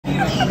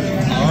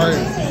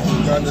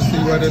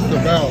what it's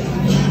about.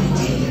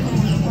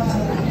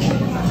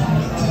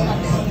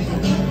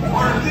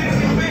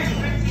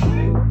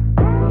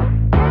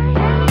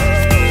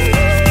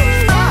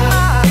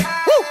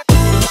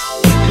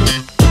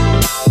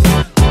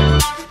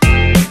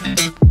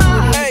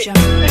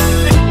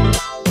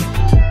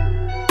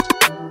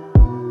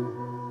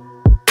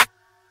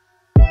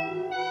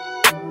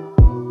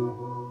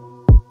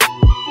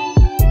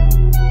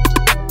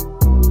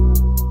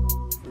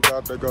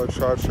 To go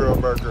try Trill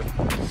Burger.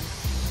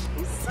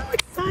 I'm so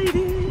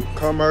excited.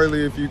 Come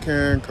early if you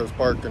can, because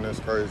parking is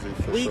crazy.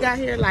 We got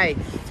here like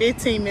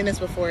 15 minutes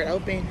before it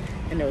opened,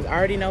 and there was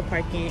already no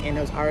parking, and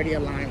there was already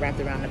a line wrapped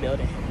around the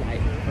building. Like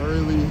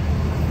early,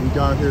 we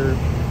got here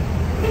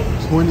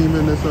 20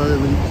 minutes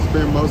early,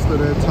 spent most of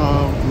that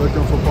time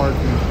looking for parking,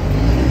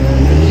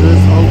 and it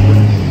just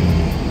opened,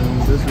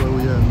 and this is where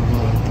we at in the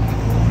line.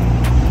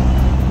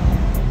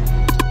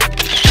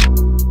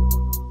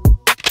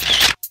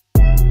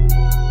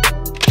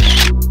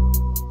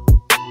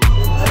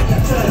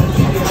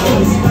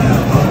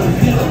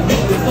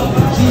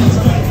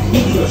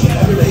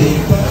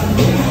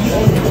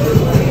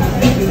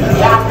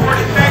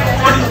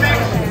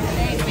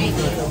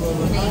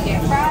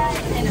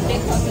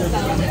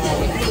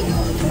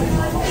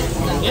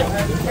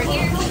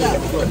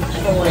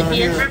 Right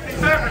here.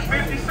 57,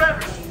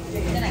 57.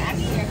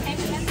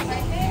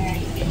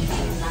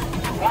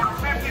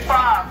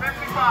 55,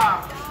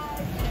 55.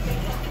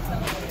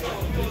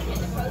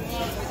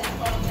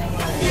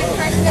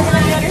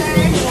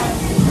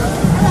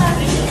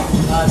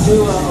 You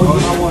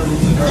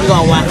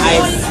gonna want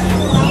ice?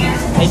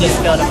 They just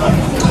spilled them up.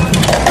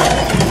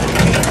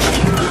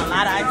 A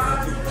lot of ice.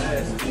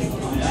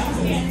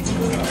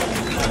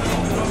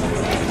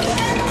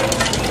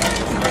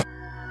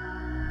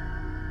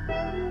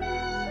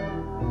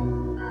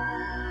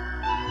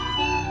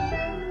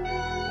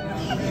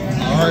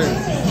 Alright,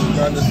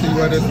 got to see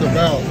what it's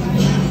about.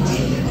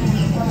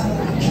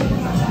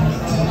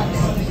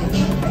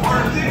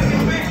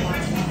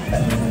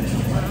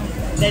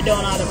 They're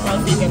doing all the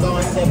proceeds are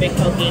going to Big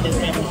Pokey and his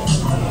family.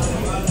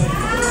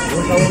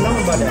 What's going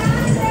on about that?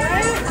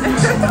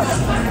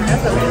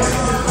 That's amazing.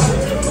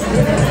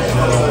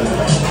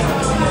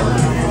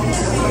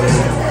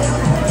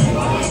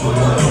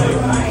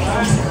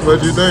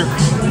 What'd you think?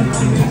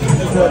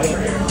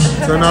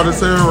 10 out of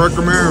 10,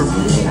 recommend.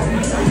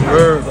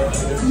 Good.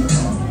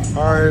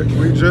 Alright,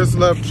 we just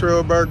left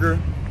Trill Burger.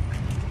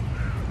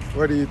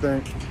 What do you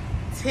think?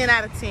 10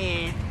 out of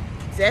 10.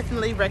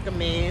 Definitely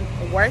recommend.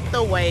 Worth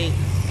the wait.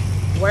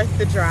 Worth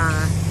the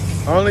drive.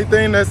 Only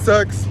thing that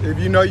sucks, if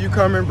you know you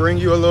coming, bring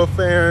you a little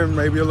fan,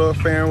 maybe a little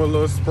fan with a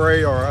little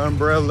spray or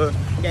umbrella.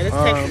 Yeah, this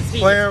Texas heat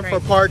plan is for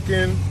crazy.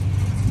 parking.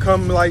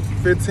 Come like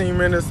 15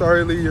 minutes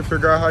early. You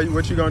figure out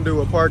what you gonna do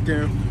with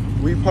parking.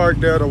 We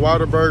parked at a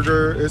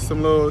Whataburger. It's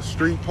some little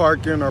street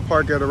parking, or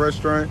park at a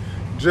restaurant.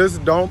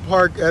 Just don't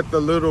park at the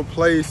little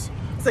place.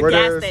 It's a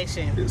gas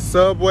station.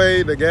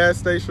 Subway, the gas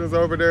station's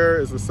over there.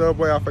 It's a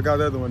Subway. I forgot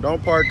the other one.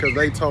 Don't park because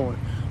they towing.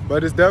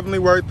 But it's definitely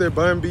worth it.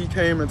 Bun B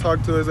came and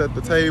talked to us at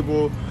the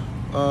table.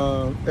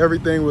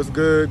 Everything was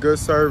good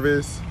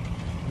service.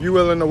 If you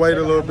willing to wait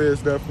a little bit,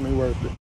 it's definitely worth it.